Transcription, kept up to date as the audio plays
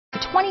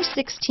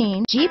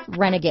2016 Jeep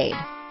Renegade.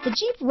 The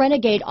Jeep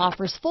Renegade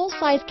offers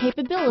full-size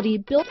capability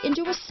built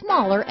into a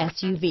smaller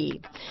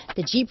SUV.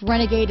 The Jeep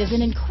Renegade is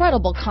an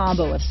incredible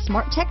combo of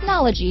smart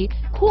technology,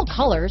 cool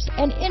colors,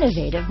 and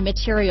innovative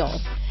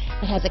materials.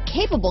 It has a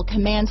capable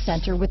command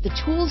center with the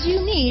tools you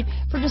need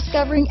for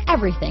discovering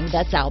everything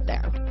that's out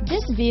there.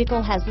 This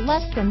vehicle has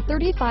less than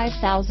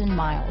 35,000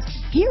 miles.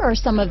 Here are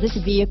some of this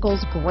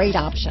vehicle's great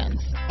options: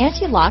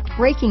 anti-lock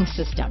braking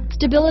system,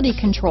 stability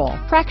control,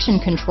 traction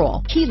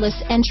control, keyless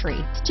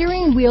entry,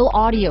 steering wheel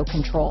audio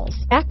controls,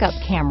 backup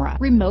camera,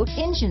 remote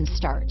engine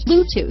start,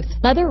 Bluetooth,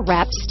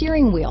 leather-wrapped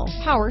steering wheel,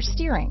 power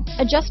steering,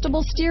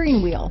 adjustable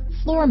steering wheel,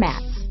 floor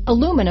mats,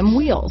 aluminum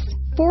wheels,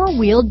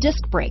 four-wheel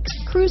disc brakes,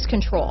 cruise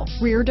control,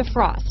 rear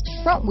defrost,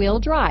 front-wheel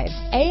drive,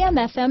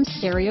 AM/FM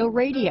stereo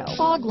radio,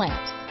 fog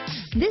lamps.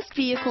 This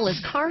vehicle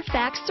is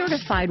Carfax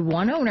certified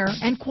one owner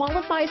and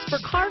qualifies for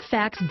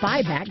Carfax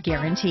buyback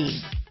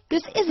guarantee.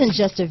 This isn't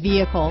just a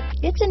vehicle,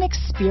 it's an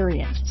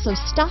experience, so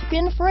stop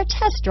in for a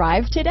test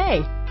drive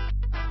today.